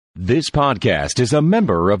This podcast is a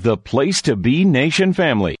member of the Place to Be Nation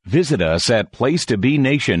family. Visit us at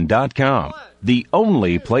placetobenation.com, the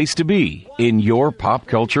only place to be in your pop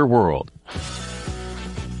culture world.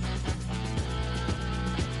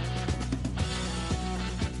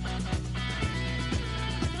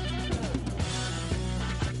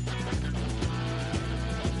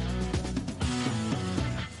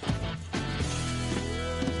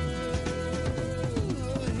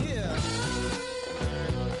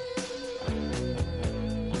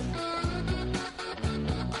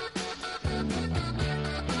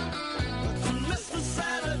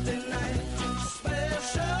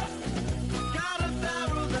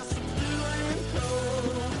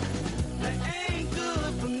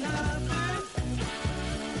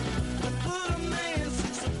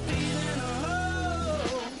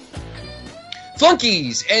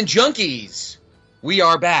 Flunkies and junkies, we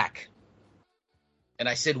are back. And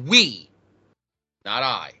I said we, not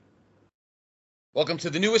I. Welcome to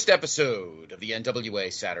the newest episode of the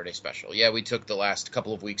NWA Saturday Special. Yeah, we took the last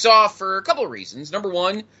couple of weeks off for a couple of reasons. Number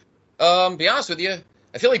one, be honest with you,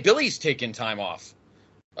 I feel like Billy's taken time off.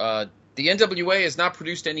 The NWA has not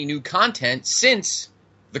produced any new content since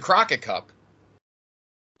the Crockett Cup.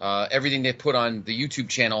 Everything they put on the YouTube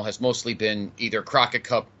channel has mostly been either Crockett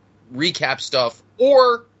Cup recap stuff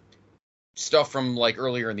or stuff from like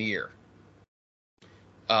earlier in the year.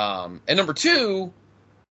 And number two,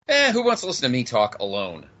 who wants to listen to me talk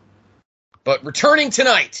alone? But returning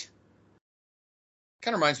tonight,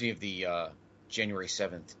 kind of reminds me of the January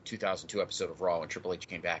 7th, 2002 episode of Raw when Triple H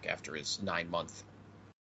came back after his 9-month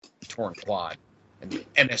torn quad and the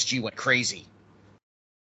MSG went crazy.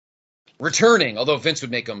 Returning, although Vince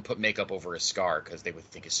would make him put makeup over his scar because they would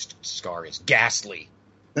think his scar is ghastly.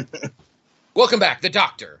 Welcome back, the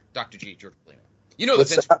Doctor, Dr. G. George Blino. You know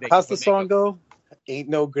how's the song go? Ain't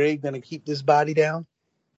no grave gonna keep this body down.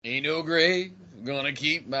 Ain't no grave gonna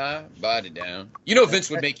keep my body down. You know Vince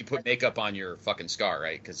would make you put makeup on your fucking scar,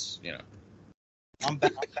 right? Because you know. I'm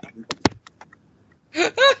back.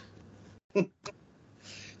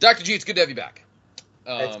 Dr. G, it's good to have you back.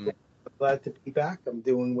 I'm glad to be back. I'm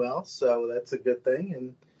doing well, so that's a good thing,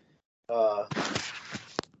 and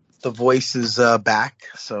the voice is back,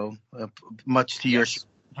 so much to your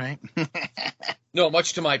right? No,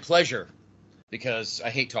 much to my pleasure, because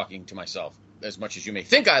I hate talking to myself as much as you may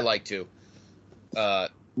think I like to.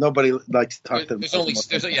 Nobody likes to talk to themselves.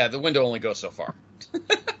 The window only goes so far.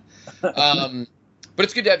 But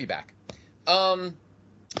it's good to have you back.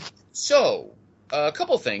 So, a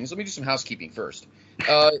couple things. Let me do some housekeeping first.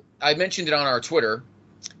 I mentioned it on our Twitter,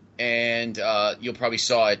 and you'll probably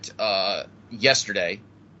saw it yesterday.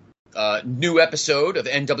 New episode of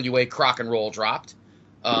NWA Crock and Roll dropped.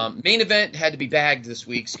 Main event had to be bagged this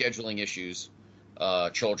week, scheduling issues,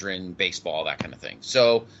 children, baseball, that kind of thing.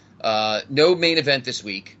 So no main event this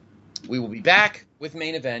week. We will be back with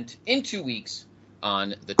main event in 2 weeks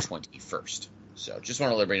on the 21st. So just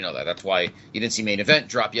want to let everybody know that. That's why you didn't see main event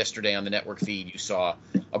drop yesterday on the network feed. You saw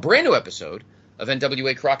a brand new episode of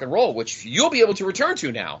NWA Crock and Roll, which you'll be able to return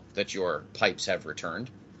to now that your pipes have returned.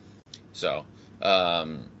 So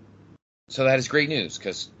that is great news,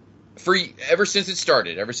 because ever since it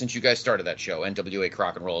started, ever since you guys started that show, NWA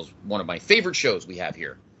Crock and Roll is one of my favorite shows we have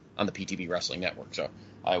here on the PTB Wrestling Network. So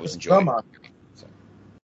I always enjoy it.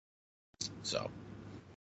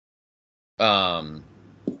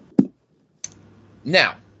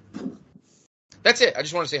 Now, that's it. I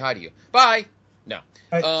just want to say hi to you. Bye. No.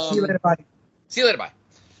 See you later. Bye. See you later. Bye.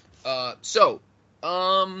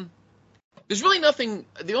 There's really nothing.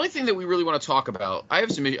 The only thing that we really want to talk about, I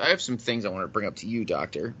have some things I want to bring up to you,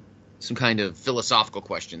 Doctor. Some kind of philosophical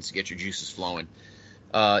questions to get your juices flowing.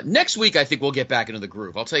 Next week, I think we'll get back into the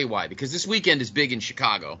groove. I'll tell you why. Because this weekend is big in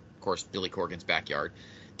Chicago. Of course, Billy Corgan's backyard.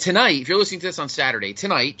 Tonight, if you're listening to this on Saturday,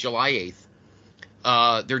 tonight, July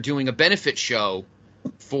 8th, they're doing a benefit show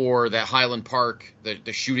for that Highland Park,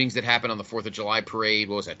 the shootings that happened on the 4th of July parade.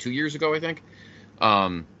 What was that, 2 years ago, I think?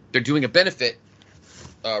 They're doing a benefit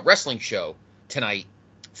wrestling show tonight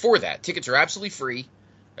for that. Tickets are absolutely free.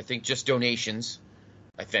 I think just donations,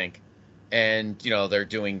 and they're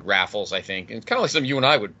doing raffles, I think, and it's kind of like something you and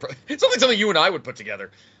I would put together,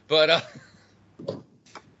 but we're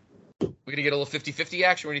gonna get a little 50-50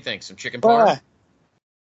 action. What do you think? Some chicken parm?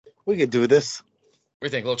 We could do this. What do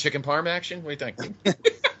you think? A little chicken parm action? What do you think?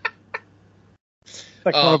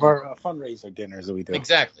 Like one of our fundraiser dinners that we do.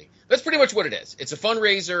 Exactly. That's pretty much what it is. It's a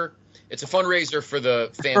fundraiser. It's a fundraiser for the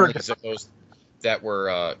families of those that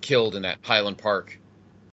were killed in that Highland Park,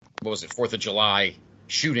 what was it, 4th of July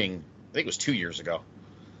shooting. I think it was 2 years ago.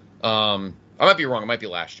 I might be wrong. It might be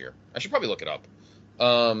last year. I should probably look it up.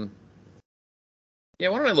 Yeah,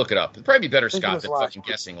 why don't I look it up? It'd probably be better, think it Scott, was than last fucking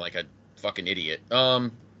guessing like a fucking idiot. I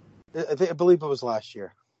believe it was last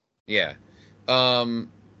year. Yeah.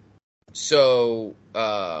 So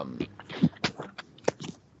they're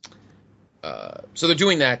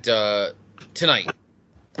doing that tonight.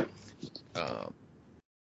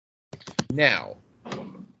 Now,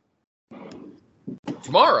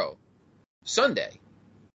 tomorrow, Sunday,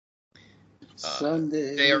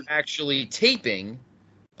 they are actually taping.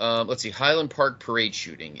 Let's see, Highland Park parade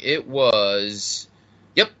shooting. It was,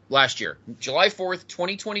 last year, July 4th,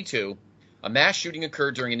 2022. A mass shooting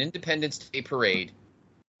occurred during an Independence Day parade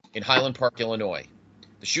in Highland Park, Illinois.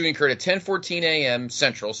 The shooting occurred at 10:14 a.m.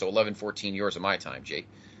 Central, so 11:14 yours and my time, Jake.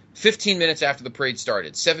 15 minutes after the parade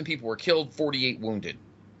started. 7 people were killed, 48 wounded,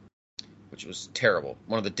 which was terrible.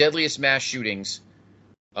 One of the deadliest mass shootings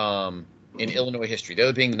in Illinois history. The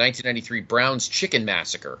other being the 1993 Brown's Chicken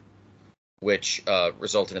Massacre, which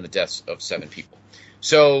resulted in the deaths of 7 people.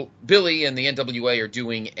 So Billy and the NWA are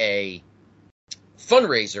doing a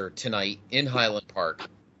fundraiser tonight in Highland Park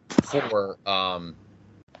for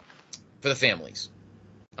the families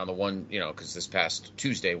on the one, because this past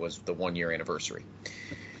Tuesday was the 1-year anniversary.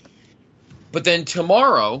 But then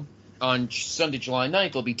tomorrow, on Sunday, July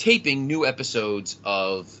 9th, they'll be taping new episodes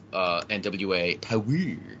of NWA Power,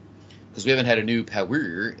 because we haven't had a new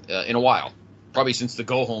Power in a while, probably since the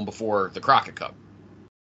go home before the Crockett Cup.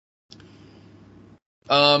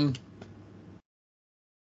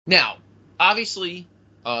 Now, obviously,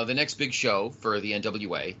 the next big show for the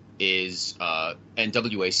NWA is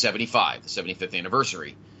NWA 75, the 75th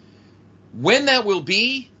anniversary. When that will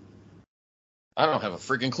be, I don't have a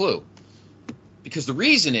freaking clue. Because the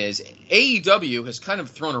reason is AEW has kind of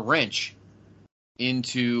thrown a wrench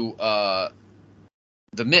into the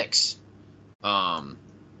mix. God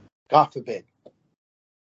forbid.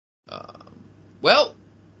 Well,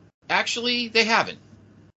 actually, they haven't.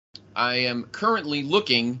 I am currently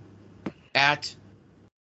looking at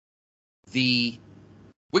the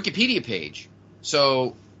Wikipedia page,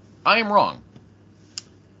 so I am wrong.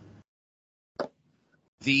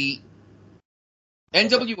 The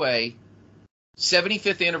NWA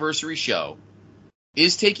 75th anniversary show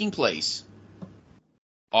is taking place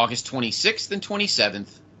August 26th and 27th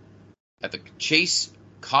at the Chase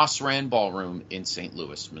Cosran Ballroom in St.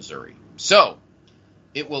 Louis, Missouri. So,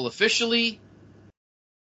 it will officially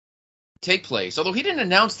take place, although he didn't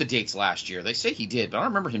announce the dates last year. They say he did, but I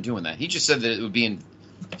don't remember him doing that. He just said that it would be in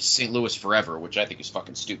St. Louis forever, which I think is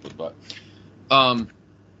fucking stupid. But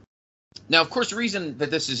now, of course, the reason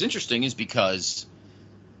that this is interesting is because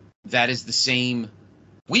that is the same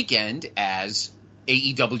weekend as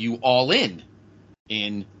AEW All In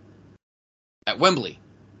at Wembley.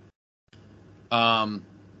 The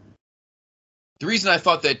reason I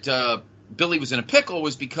thought that Billy was in a pickle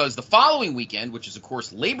was because the following weekend, which is, of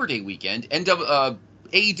course, Labor Day weekend,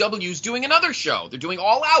 AEW is doing another show. They're doing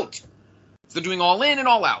All Out. So they're doing All In and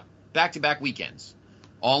All Out, back-to-back weekends.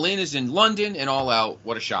 All In is in London, and All Out,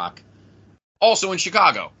 what a shock, also in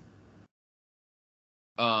Chicago.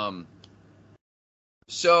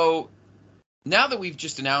 So now that we've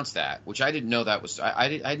just announced that, which I didn't know that was, I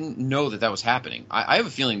didn't know that was happening. I have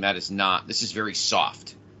a feeling that is not. This is very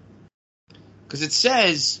soft, because it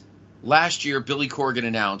says last year Billy Corgan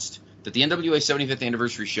announced that the NWA 75th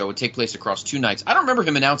anniversary show would take place across 2 nights. I don't remember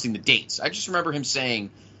him announcing the dates. I just remember him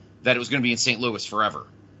saying that it was going to be in St. Louis forever.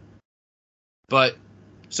 But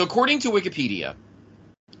so according to Wikipedia,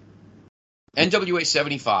 NWA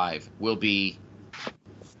 75 will be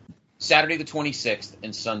Saturday the 26th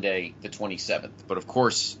and Sunday the 27th. But, of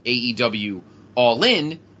course, AEW All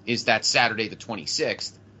In is that Saturday the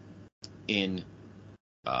 26th in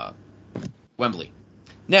Wembley.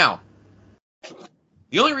 Now,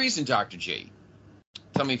 the only reason, Dr. J,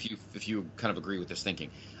 tell me if you kind of agree with this thinking.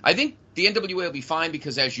 I think the NWA will be fine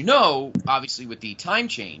because, as you know, obviously with the time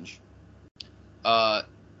change, All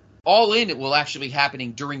In it will actually be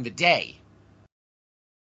happening during the day.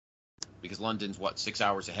 Because London's 6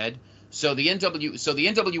 hours ahead. So the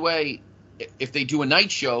NWA, if they do a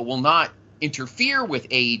night show, will not interfere with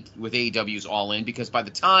AEW's All In, because by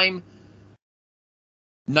the time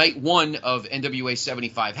night 1 of NWA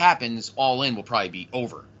 75 happens, All In will probably be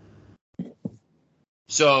over.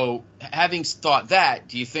 So, having thought that,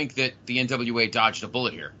 do you think that the NWA dodged a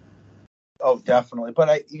bullet here? Oh, definitely.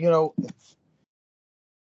 But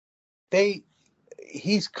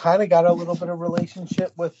he's kind of got a little bit of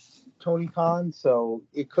relationship with Tony Khan, so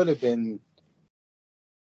it could have been,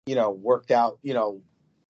 worked out.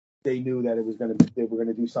 They knew that they were going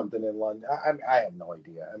to do something in London. I have no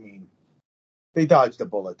idea. I mean, they dodged a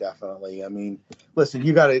bullet, definitely. I mean, listen,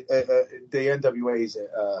 you got the NWA's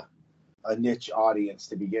a niche audience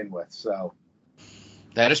to begin with. So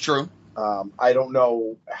that is true. I don't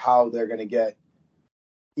know how they're going to get,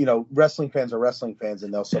 wrestling fans are wrestling fans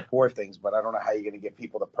and they'll support things, but I don't know how you're going to get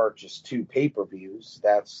people to purchase 2 pay-per-views.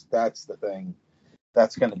 That's the thing.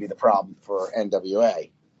 That's going to be the problem for NWA.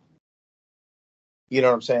 You know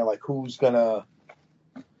what I'm saying? Like, are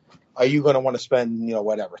you going to want to spend,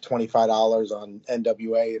 whatever, $25 on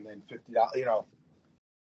NWA and then $50,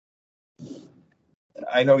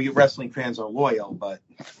 I know you wrestling fans are loyal, but,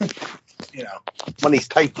 money's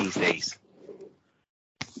tight these days.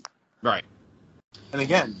 Right. And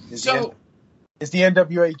again, is the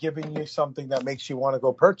NWA giving you something that makes you want to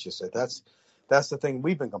go purchase it? That's the thing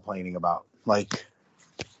we've been complaining about. Like,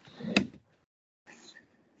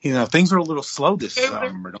 things are a little slow this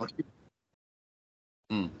summer, don't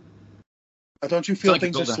you? Don't you feel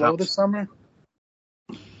things are slow this summer?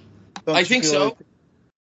 I think so.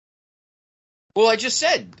 Well, we just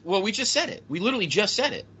said it. We literally just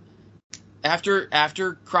said it.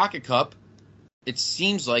 After Crockett Cup, it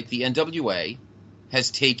seems like the NWA has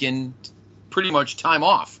taken pretty much time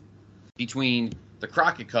off between the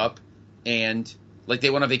Crockett Cup and, like, they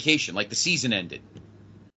went on vacation, like the season ended.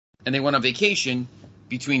 And they went on vacation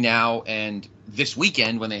between now and this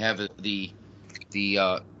weekend when they have the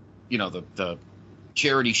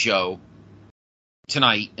charity show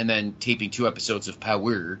tonight and then taping 2 episodes of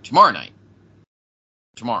Power tomorrow.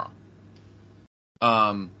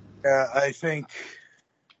 Yeah, I think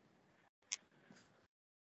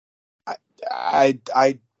I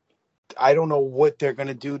don't know what they're going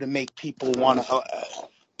to do to make people want to.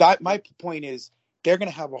 My point is they're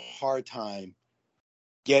going to have a hard time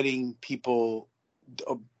getting people.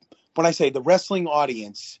 When I say the wrestling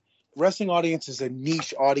audience is a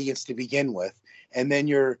niche audience to begin with, and then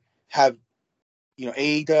have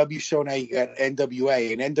AEW show, now you got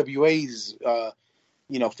NWA, and NWA's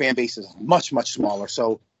fan base is much, much smaller.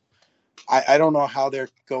 So I don't know how they're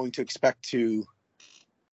going to expect to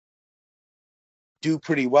do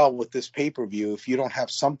pretty well with this pay-per-view if you don't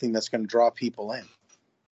have something that's going to draw people in.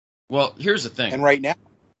 Well, here's the thing. And right now,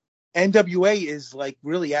 NWA is like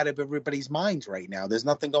really out of everybody's minds right now. There's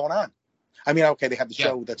nothing going on. I mean, okay, they have the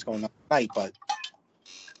show that's going on tonight, but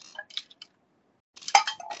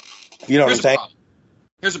you know what I'm saying?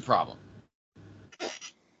 Here's a problem.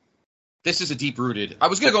 This is a deep-rooted. I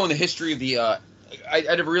was going to go in the history of the. I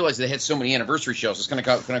never realized they had so many anniversary shows. I was going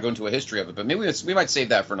to go into a history of it, but maybe we might save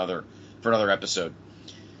that for another episode.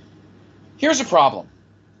 Here's a problem.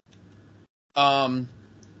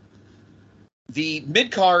 The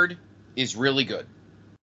mid-card is really good.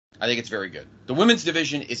 I think it's very good. The women's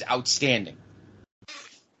division is outstanding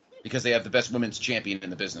because they have the best women's champion in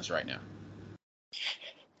the business right now.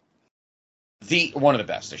 One of the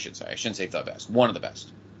best, I should say. I shouldn't say the best. One of the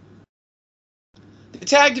best. The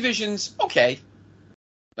tag division's okay.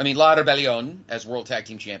 I mean, La Rebellion as World Tag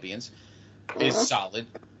Team Champions is solid.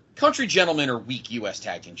 Country Gentlemen are weak U.S.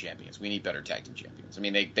 Tag Team Champions. We need better Tag Team Champions. I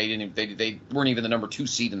mean, they weren't even the number 2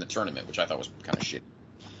 seed in the tournament, which I thought was kind of shit.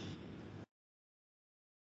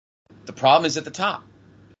 The problem is at the top.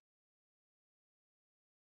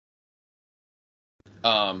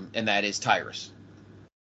 And that is Tyrus.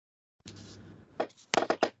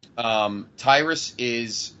 Tyrus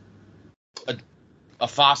is a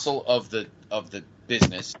fossil of the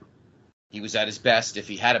business. He was at his best, if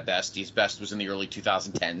he had a best. His best was in the early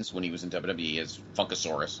 2010s when he was in WWE as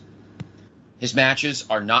Funkasaurus. His matches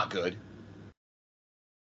are not good.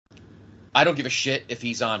 I don't give a shit if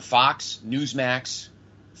he's on Fox, Newsmax,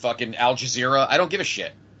 fucking Al Jazeera. I don't give a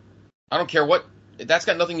shit. I don't care what. That's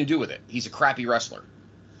got nothing to do with it. He's a crappy wrestler.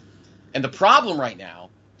 And the problem right now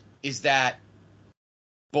is that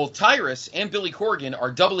both Tyrus and Billy Corgan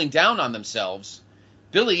are doubling down on themselves.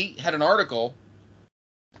 Billy had an article.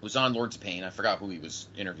 It was on Lords of Pain. I forgot who he was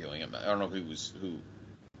interviewing him. I don't know who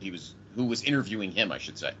was interviewing him, I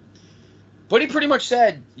should say. But he pretty much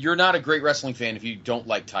said, you're not a great wrestling fan if you don't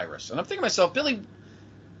like Tyrus. And I'm thinking to myself, Billy,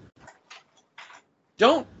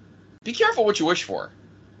 be careful what you wish for.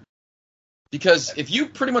 Because if you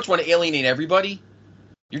pretty much want to alienate everybody,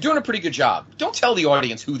 you're doing a pretty good job. Don't tell the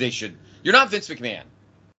audience who they should. You're not Vince McMahon.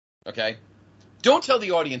 Okay? Don't tell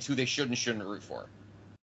the audience who they should and shouldn't root for.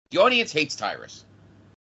 The audience hates Tyrus.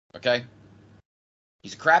 Okay?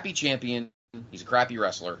 He's a crappy champion. He's a crappy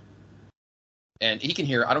wrestler. And he can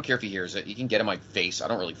hear, I don't care if he hears it. He can get in my face. I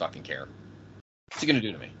don't really fucking care. What's he going to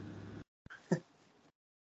do to me?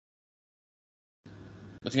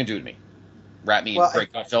 What's he going to do to me? Wrap me in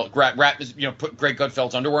Greg Gutfeld, put Greg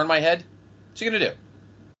Gutfeld's underwear on my head? What's he going to do?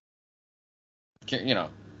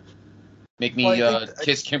 Make me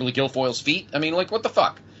kiss Kimberly Guilfoyle's feet? I mean, like, what the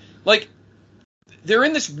fuck? Like, they're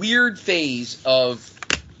in this weird phase of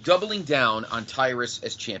doubling down on Tyrus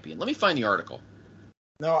as champion. Let me find the article.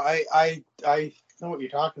 No, I know what you're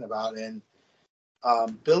talking about, and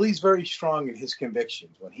Billy's very strong in his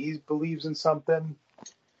convictions. When he believes in something,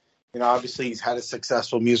 obviously he's had a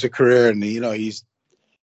successful music career, and he's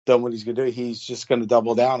done what he's gonna do. He's just gonna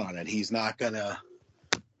double down on it. He's not gonna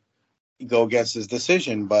go against his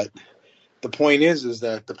decision. But the point is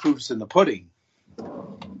that the proof's in the pudding,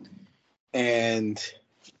 and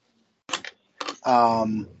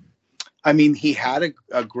he had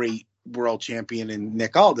a great world champion in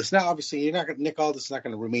Nick Aldis. Now, obviously, Nick Aldis is not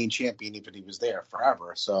going to remain champion even if he was there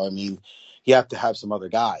forever. So, you have to have some other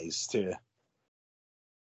guys to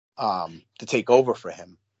take over for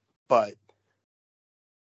him. But,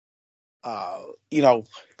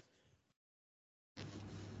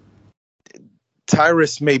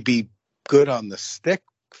 Tyrus may be good on the stick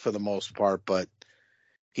for the most part, but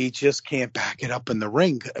he just can't back it up in the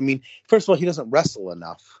ring. First of all, he doesn't wrestle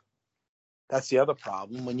enough. That's the other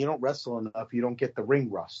problem. When you don't wrestle enough, you don't get the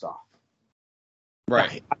ring rust off.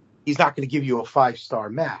 Right. Now, he's not going to give you a 5-star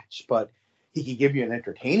match, but he can give you an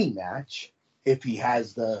entertaining match if he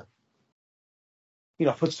has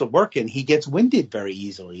puts the work in. He gets winded very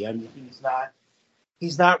easily.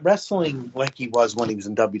 He's not wrestling like he was when he was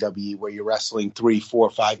in WWE, where you're wrestling 3, 4,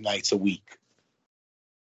 5 nights a week.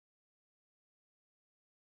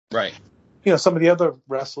 Right. Some of the other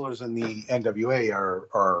wrestlers in the NWA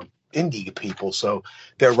are indie people, so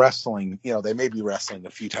they're wrestling, they may be wrestling a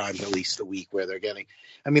few times at least a week where they're getting,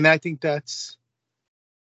 I think that's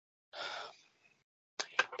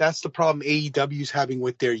the problem AEW's having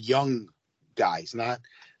with their young guys, not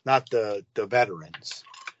the veterans,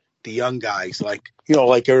 the young guys, like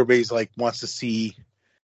everybody's wants to see,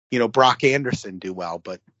 Brock Anderson do well,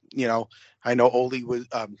 but, I know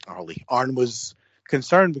Arn was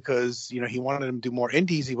concerned because, he wanted him to do more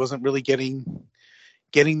indies. He wasn't really getting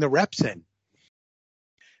the reps in.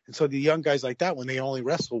 And so the young guys like that, when they only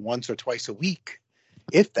wrestle once or twice a week,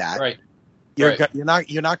 if that, right. you're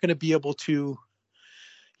not going to be able to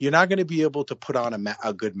put on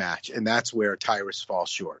a good match. And that's where Tyrus falls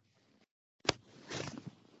short.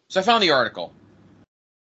 So I found the article.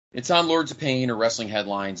 It's on Lords of Pain or Wrestling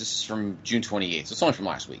Headlines. This is from June 28th. So it's only from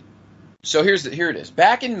last week. So here it is.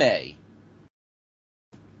 Back in May,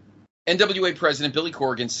 NWA President Billy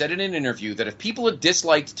Corgan said in an interview that if people had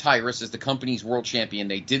disliked Tyrus as the company's world champion,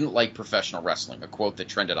 they didn't like professional wrestling, a quote that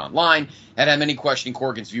trended online and had many questioning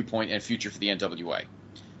Corgan's viewpoint and future for the NWA.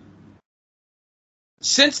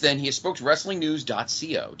 Since then, he has spoke to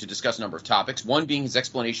WrestlingNews.co to discuss a number of topics, one being his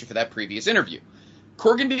explanation for that previous interview.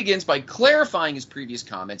 Corgan begins by clarifying his previous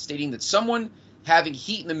comment, stating that someone having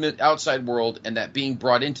heat in the outside world and that being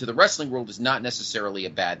brought into the wrestling world is not necessarily a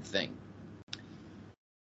bad thing.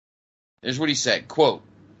 Here's what he said, quote,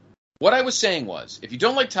 "What I was saying was, if you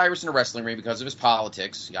don't like Tyrus in a wrestling ring because of his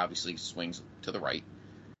politics," he obviously swings to the right,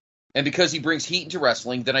 "and because he brings heat into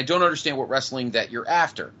wrestling, then I don't understand what wrestling that you're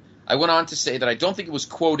after." I went on to say that I don't think it was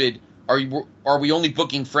quoted, are we only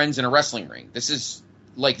booking friends in a wrestling ring? This is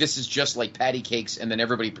just like patty cakes, and then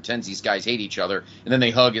everybody pretends these guys hate each other, and then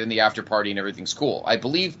they hug in the after party and everything's cool. I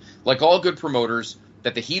believe, like all good promoters,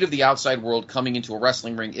 that the heat of the outside world coming into a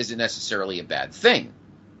wrestling ring isn't necessarily a bad thing.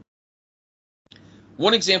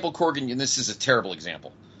 One example Corgan, and this is a terrible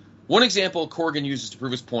example, one example Corgan uses to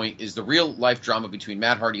prove his point is the real-life drama between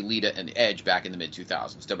Matt Hardy, Lita, and Edge back in the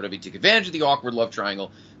mid-2000s. WWE took advantage of the awkward love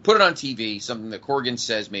triangle, put it on TV, something that Corgan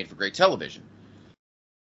says made for great television.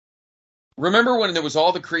 Remember when there was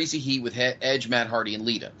all the crazy heat with Edge, Matt Hardy, and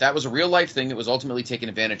Lita? That was a real-life thing that was ultimately taken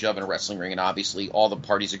advantage of in a wrestling ring, and obviously all the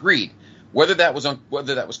parties agreed. Whether that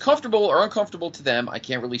was comfortable or uncomfortable to them, I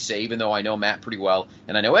can't really say, even though I know Matt pretty well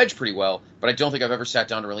and I know Edge pretty well, but I don't think I've ever sat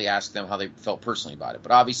down to really ask them how they felt personally about it.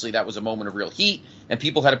 But obviously that was a moment of real heat, and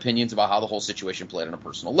people had opinions about how the whole situation played on a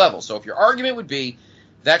personal level. So if your argument would be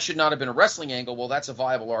that should not have been a wrestling angle, well, that's a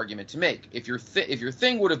viable argument to make. If your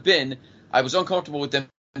thing would have been, I was uncomfortable with them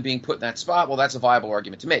being put in that spot, well, that's a viable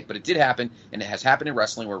argument to make. But it did happen, and it has happened in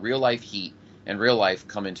wrestling where real-life heat and real life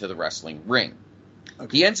come into the wrestling ring.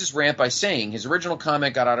 Okay. He ends his rant by saying his original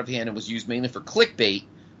comment got out of hand and was used mainly for clickbait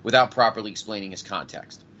without properly explaining his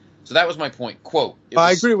context. So that was my point. Quote,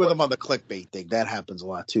 I agree with him on the clickbait thing. That happens a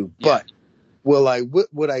lot too. Yeah. But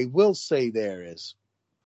what I will say there is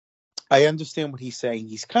I understand what he's saying.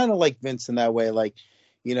 He's kind of like Vince in that way. Like,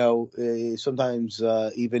 sometimes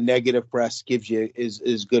even negative press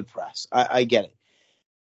is good press. I get it.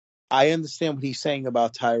 I understand what he's saying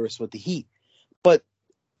about Tyrus with the heat. But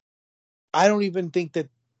I don't even think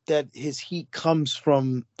that his heat comes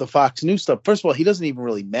from the Fox News stuff. First of all, he doesn't even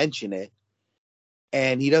really mention it.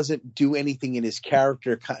 and he doesn't do anything in his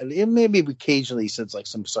character. Maybe occasionally he says like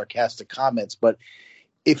some sarcastic comments, but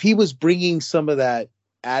if he was bringing some of that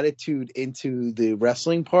attitude into the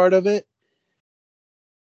wrestling part of it,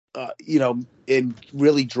 and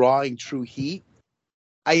really drawing true heat,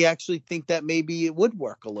 I actually think that maybe it would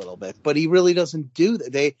work a little bit. But he really doesn't do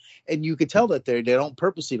that. And you could tell that they don't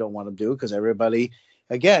purposely don't want him to do it, because everybody,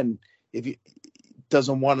 again, if you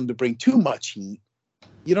doesn't want him to bring too much heat.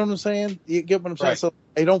 You know what I'm saying? You get what I'm saying? Right. So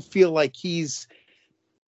I don't feel like he's.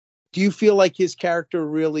 Do you feel like his character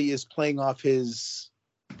really is playing off his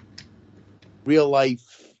real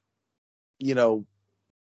life,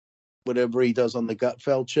 whatever he does on the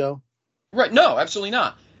Gutfeld show? Right. No, absolutely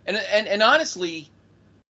not. And honestly,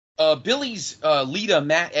 Billy's Lita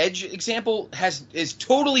Matt Edge example is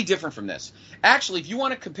totally different from this. Actually, if you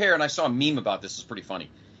want to compare, and I saw a meme about this, it's pretty funny.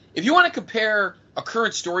 If you want to compare a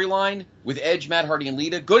current storyline with Edge, Matt Hardy, and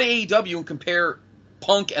Lita, go to AEW and compare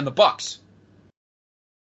Punk and the Bucks.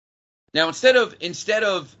 Now, instead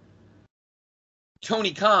of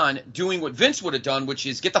Tony Khan doing what Vince would have done, which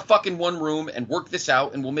is get the fucking one room and work this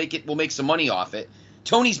out, and we'll make some money off it,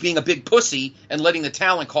 Tony's being a big pussy and letting the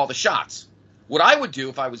talent call the shots. What I would do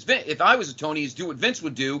if I was a Tony is do what Vince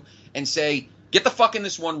would do and say, get the fuck in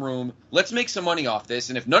this one room, let's make some money off this,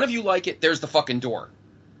 and if none of you like it, there's the fucking door.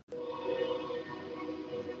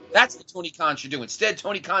 That's what Tony Khan should do. Instead,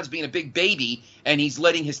 Tony Khan's being a big baby, and he's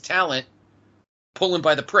letting his talent pull him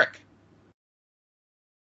by the prick.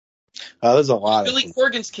 There's a lot. Billy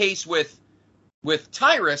Corgan's case with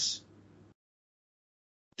Tyrus,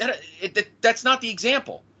 that's not the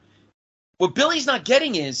example. What Billy's not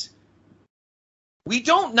getting is, we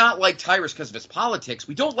don't not like Tyrus because of his politics.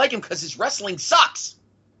 We don't like him because his wrestling sucks.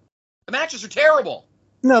 The matches are terrible.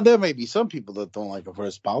 No, there may be some people that don't like him for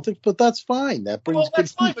his politics, but that's fine. That brings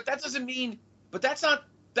that's fine, but that doesn't mean. But that's not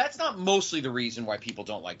mostly the reason why people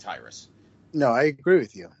don't like Tyrus. No, I agree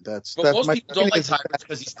with you. Most people don't like Tyrus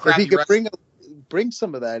because he's crappy. If he could bring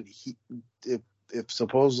some of that, if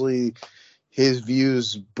supposedly his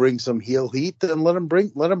views bring some heel heat, then let him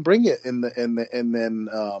bring it, and then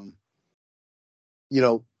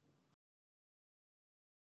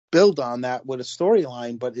build on that with a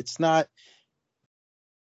storyline. But it's not.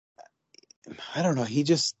 I don't know. He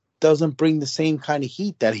just doesn't bring the same kind of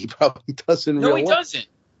heat that he probably does in real life.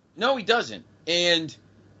 No, he doesn't. And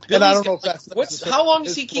I don't know if that's how long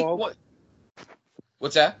does he keep?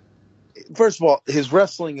 What's that? First of all, his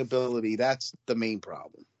wrestling ability, that's the main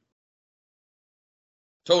problem.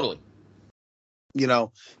 Totally.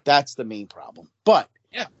 That's the main problem. But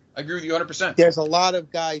yeah, I agree with you 100%. There's a lot of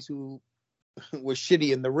guys who were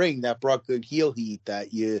shitty in the ring that brought good heel heat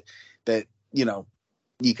that you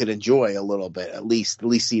could enjoy a little bit, at least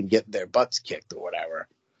see them get their butts kicked or whatever.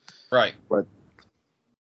 Right. But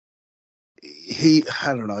I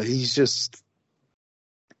don't know. He's just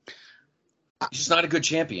not a good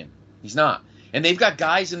champion. He's not. And they've got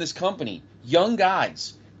guys in this company, young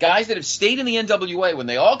guys that have stayed in the NWA when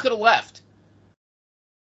they all could have left.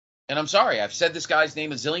 And I'm sorry, I've said this guy's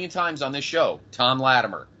name a zillion times on this show. Tom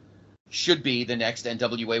Latimer should be the next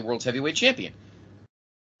NWA World Heavyweight Champion.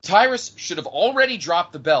 Tyrus should have already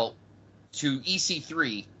dropped the belt to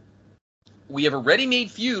EC3. We have a ready-made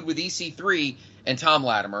feud with EC3 and Tom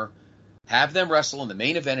Latimer. Have them wrestle in the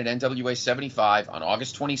main event at NWA 75 on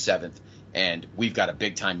August 27th, and we've got a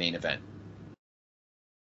big-time main event.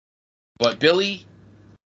 But Billy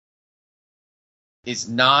is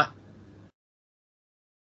not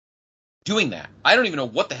doing that. I don't even know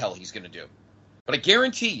what the hell he's going to do. But I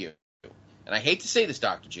guarantee you, and I hate to say this,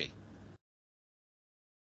 Dr. G,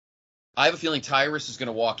 I have a feeling Tyrus is going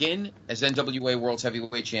to walk in as NWA World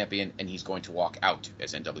Heavyweight Champion, and he's going to walk out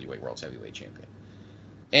as NWA World Heavyweight Champion.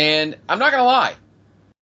 And I'm not going to lie,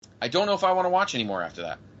 I don't know if I want to watch anymore after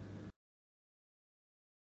that.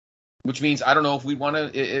 Which means I don't know if we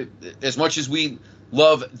want to, as much as we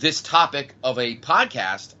love this topic of a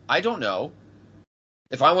podcast, I don't know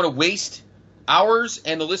if I want to waste ours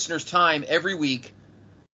and the listeners' time every week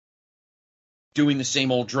doing the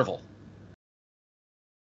same old drivel.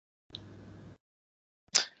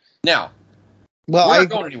 Now, we're not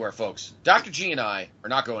going anywhere, folks. Dr. G and I are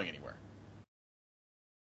not going anywhere.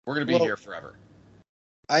 We're going to be here forever.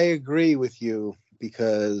 I agree with you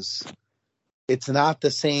because it's not the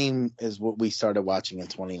same as what we started watching in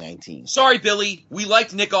 2019. Sorry, Billy. We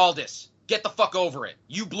liked Nick Aldis. Get the fuck over it.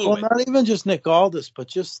 You blew it. Well, not even just Nick Aldis, but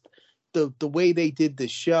just the way they did the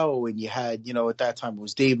show. And you had, at that time it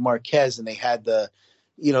was Dave Marquez, and they had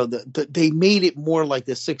they made it more like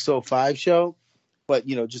the 605 show, but,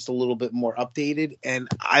 just a little bit more updated. And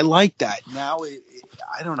I like that. Now,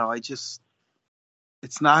 I don't know.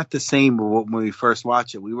 it's not the same when we first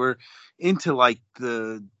watched it. We were into like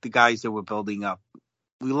the guys that were building up.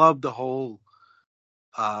 We loved the whole,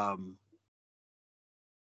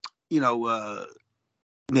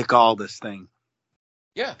 Nick Aldis thing.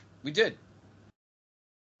 Yeah, we did.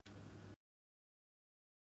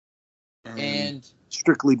 And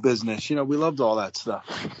Strictly Business. We loved all that stuff.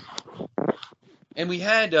 And we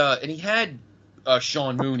had, he had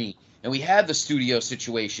Sean Mooney, and we had the studio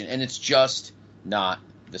situation, and it's just not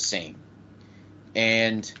the same.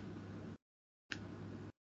 And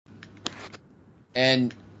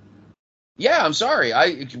yeah, I'm sorry.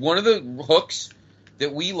 One of the hooks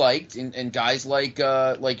that we liked, and guys like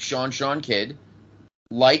Sean Kidd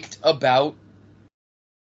liked about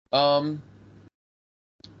the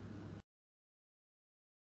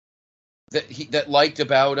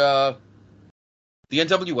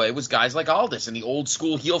NWA was guys like Aldis and the old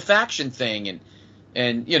school heel faction thing,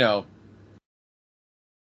 and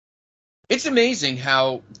it's amazing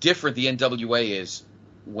how different the NWA is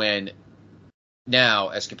now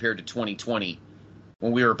as compared to 2020,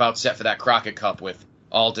 when we were about set for that Crockett Cup with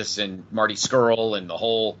Aldis and Marty Scurll and the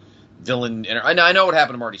whole villain. I know what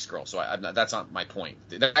happened to Marty Scurll, so that's not my point.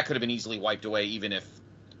 That could have been easily wiped away even if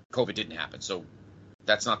COVID didn't happen. So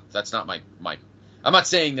that's not my. I'm not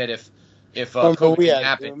saying that if COVID didn't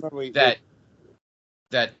happen,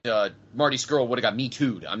 that Marty Scurll would have got Me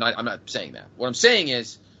Too'd. I'm not saying that. What I'm saying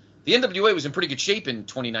is the NWA was in pretty good shape in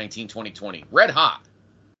 2019, 2020. Red hot.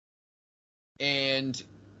 And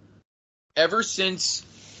ever since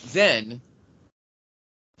then,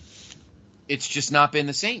 it's just not been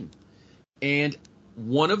the same. And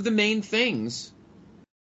one of the main things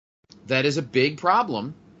that is a big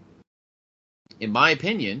problem, in my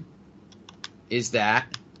opinion, is that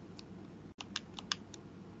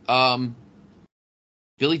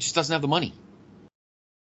Billy just doesn't have the money.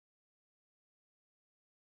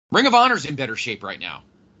 Ring of Honor's in better shape right now.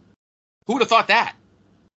 Who would have thought that?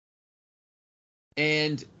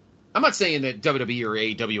 And I'm not saying that WWE or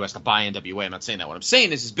AEW has to buy NWA. I'm not saying that. What I'm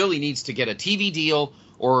saying is Billy needs to get a TV deal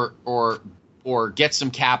or get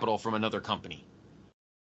some capital from another company.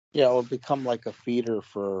 Yeah, or become like a feeder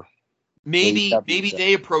for maybe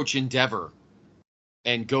they approach Endeavor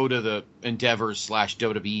and go to the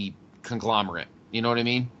Endeavor/WWE conglomerate. You know what I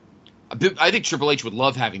mean? I think Triple H would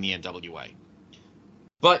love having the NWA.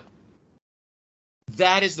 But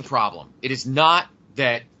that is the problem. It is not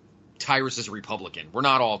that Tyrus is a Republican. We're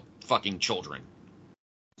not all fucking children.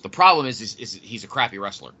 The problem is he's a crappy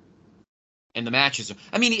wrestler. And the matches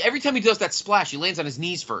every time he does that splash, he lands on his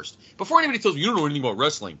knees first. Before anybody tells me you don't know anything about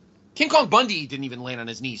wrestling, King Kong Bundy didn't even land on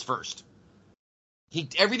his knees first.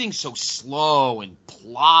 Everything's so slow and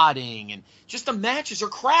plodding, and just the matches are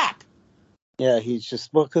crap. Yeah, he's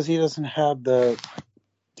just because he doesn't have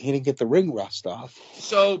he didn't get the ring rust off.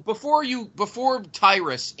 So before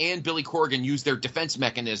Tyrus and Billy Corgan use their defense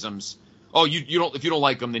mechanisms, you don't, if you don't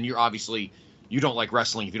like them, then you're obviously you don't like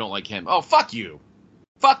wrestling. If you don't like him, fuck you.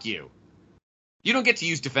 You don't get to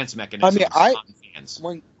use defense mechanisms.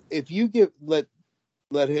 If you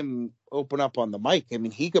let him open up on the mic,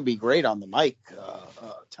 he could be great on the mic,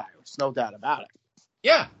 Tyrus, no doubt about it.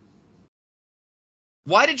 Yeah.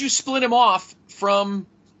 Why did you split him off from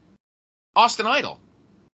Austin Idol?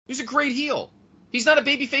 He's a great heel. He's not a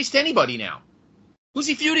babyface to anybody now. Who's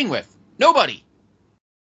he feuding with? Nobody.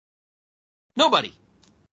 Now,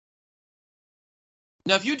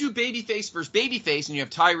 if you do babyface versus babyface and you have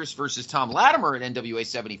Tyrus versus Tom Latimer at NWA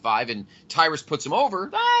 75 and Tyrus puts him over,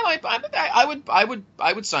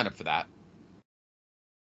 I would sign up for that.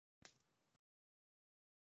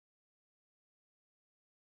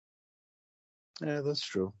 Yeah, that's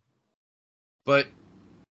true. But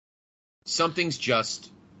something's just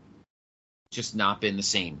not been the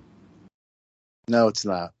same. No, it's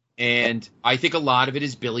not. And I think a lot of it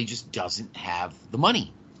is Billy just doesn't have the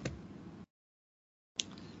money.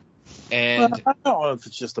 And I don't know if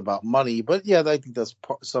it's just about money, but yeah, I think that's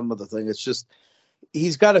some of the thing. It's just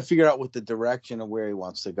he's got to figure out what the direction of where he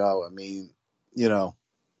wants to go.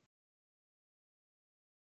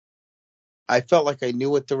 I felt like I knew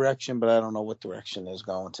what direction, but I don't know what direction he's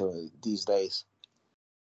going to these days.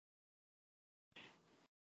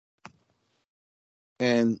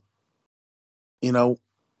 And,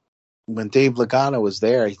 when Dave Lagana was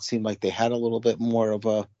there, it seemed like they had a little bit more of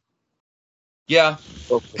a... Yeah.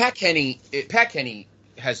 Pat Kenny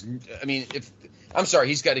has... I'm sorry,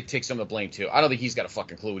 he's got to take some of the blame, too. I don't think he's got a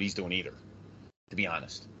fucking clue what he's doing either, to be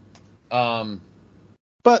honest.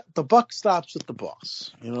 But the buck stops with the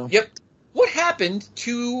boss, Yep. What happened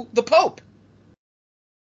to the Pope?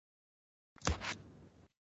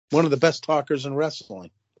 One of the best talkers in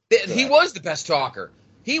wrestling. He was the best talker.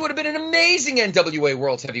 He would have been an amazing NWA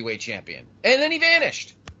World Heavyweight Champion. And then he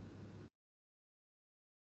vanished.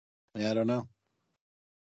 Yeah, I don't know.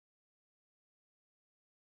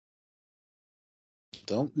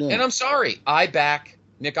 Don't know. And I'm sorry. I back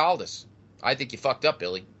Nick Aldis. I think you fucked up,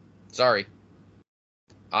 Billy. Sorry.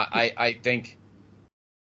 I think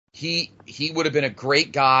he would have been a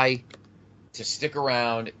great guy to stick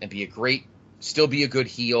around and still be a good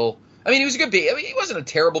heel. I mean, he was a good he wasn't a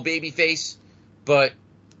terrible baby face, but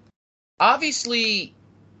obviously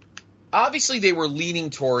they were leaning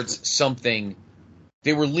towards something.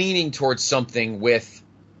 They were leaning towards something with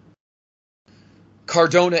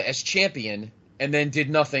Cardona as champion and then did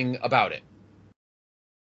nothing about it.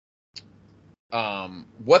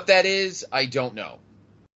 What that is, I don't know.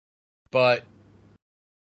 But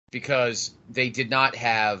because they didn't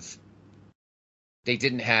have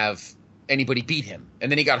anybody beat him.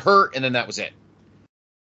 And then he got hurt, and then that was it.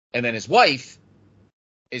 And then his wife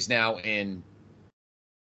is now in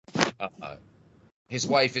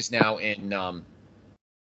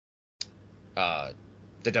the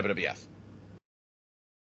WWF.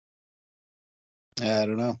 I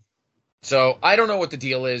don't know. So I don't know what the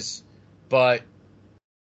deal is, but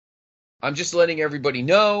I'm just letting everybody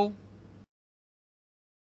know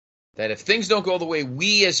that if things don't go the way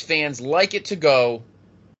we as fans like it to go,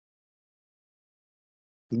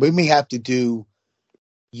 we may have to do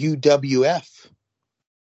UWF.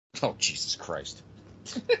 Oh, Jesus Christ.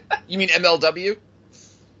 You mean MLW?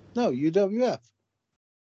 No, UWF.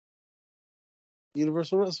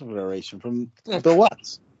 Universal Wrestling Federation from Bill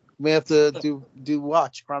Watts. We have to do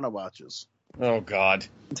chrono watches. Oh, God.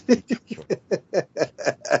 Herb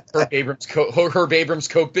Abrams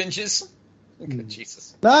Coke binges? Okay,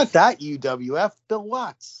 Jesus. Not that UWF, Bill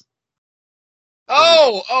Watts.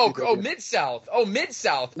 Oh, Mid-South. Oh,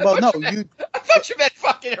 Mid-South. Well, I thought you meant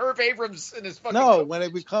fucking Herb Abrams and his fucking... No, when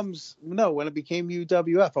it became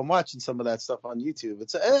UWF, I'm watching some of that stuff on YouTube.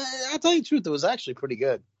 I'll tell you the truth, it was actually pretty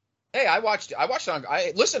good. Hey, I watched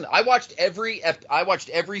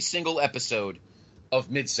every single episode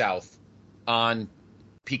of Mid-South on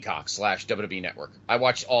Peacock /WWE Network. I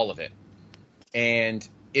watched all of it. And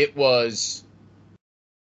it was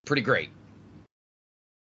pretty great.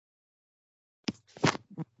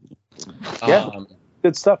 Yeah,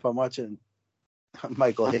 good stuff. I'm watching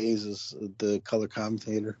Michael Hayes as the color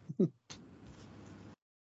commentator.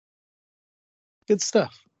 Good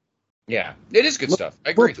stuff. Yeah, it is good stuff. I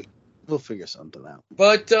agree. We'll figure something out.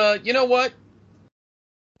 But you know what?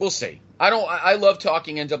 We'll see. I love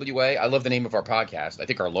talking NWA. I love the name of our podcast. I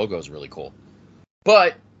think our logo is really cool.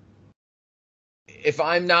 But if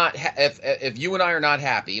you and I are not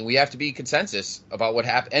happy, and we have to be consensus about what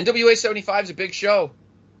happened, NWA 75 is a big show.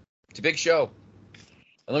 It's a big show.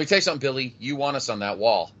 And let me tell you something, Billy. You want us on that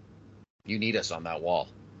wall. You need us on that wall.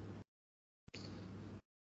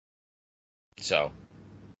 So,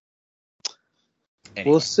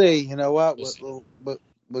 anyway, we'll see. You know what?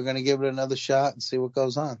 We're going to give it another shot and see what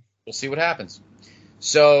goes on. We'll see what happens.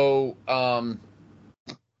 So, that'll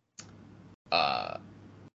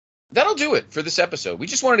do it for this episode. We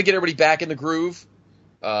just wanted to get everybody back in the groove.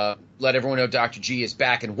 Let everyone know Dr. G is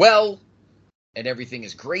back and well, and everything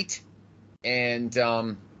is great. And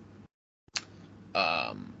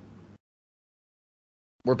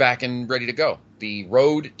we're back and ready to go. The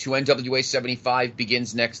road to NWA 75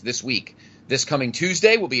 begins this week. This coming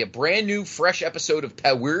Tuesday will be a brand new, fresh episode of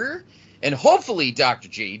Power. And hopefully, Dr.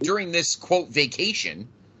 G, during this, quote, vacation,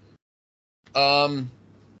 they're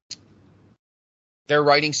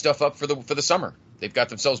writing stuff up for the summer. They've got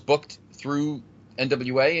themselves booked through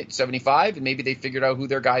NWA at 75, and maybe they figured out who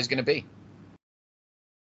their guy's going to be.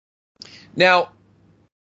 Now,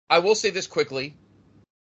 I will say this quickly.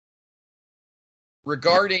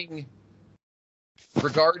 Regarding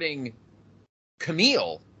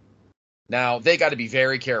Camille, now they got to be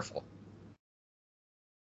very careful.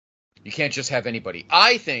 You can't just have anybody.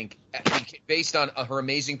 I think, based on her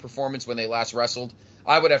amazing performance when they last wrestled,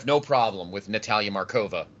 I would have no problem with Natalia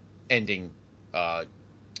Markova ending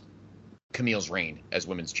Camille's reign as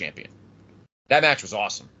women's champion. That match was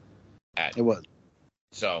awesome. It was.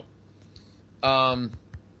 So,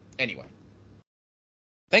 anyway.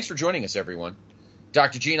 Thanks for joining us, everyone.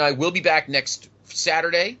 Dr. G and I will be back next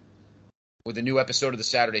Saturday with a new episode of the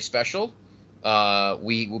Saturday Special.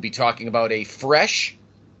 We will be talking about a fresh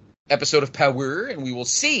episode of Power, and we will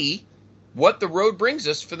see what the road brings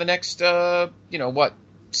us for the next, 7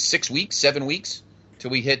 weeks, till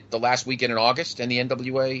we hit the last weekend in August and the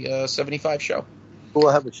NWA 75 show. We'll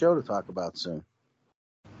have a show to talk about soon.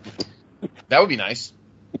 That would be nice.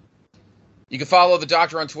 You can follow the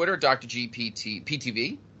doctor on Twitter, Dr.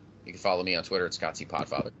 GPTV. You can follow me on Twitter at Scott C.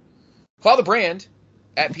 Podfather. Follow the brand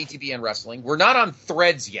at PTBN Wrestling. We're not on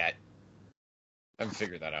Threads yet. I haven't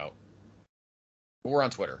figured that out. But we're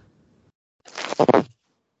on Twitter.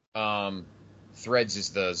 Threads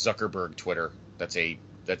is the Zuckerberg Twitter. That's I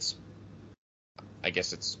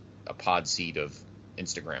guess it's a pod seed of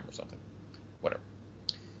Instagram or something. Whatever.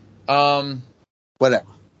 Whatever.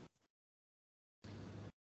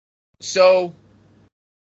 So,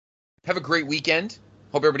 have a great weekend.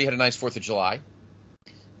 Hope everybody had a nice 4th of July.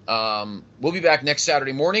 We'll be back next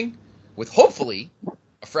Saturday morning with hopefully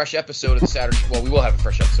a fresh episode of the Saturday. Well, we will have a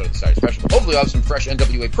fresh episode of the Saturday Special, but hopefully we'll have some fresh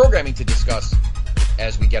NWA programming to discuss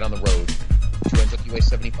as we get on the road to NWA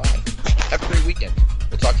 75. Have a great weekend.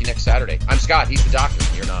 We'll talk to you next Saturday. I'm Scott. He's the doctor.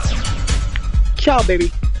 You're not. Ciao,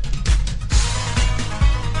 baby.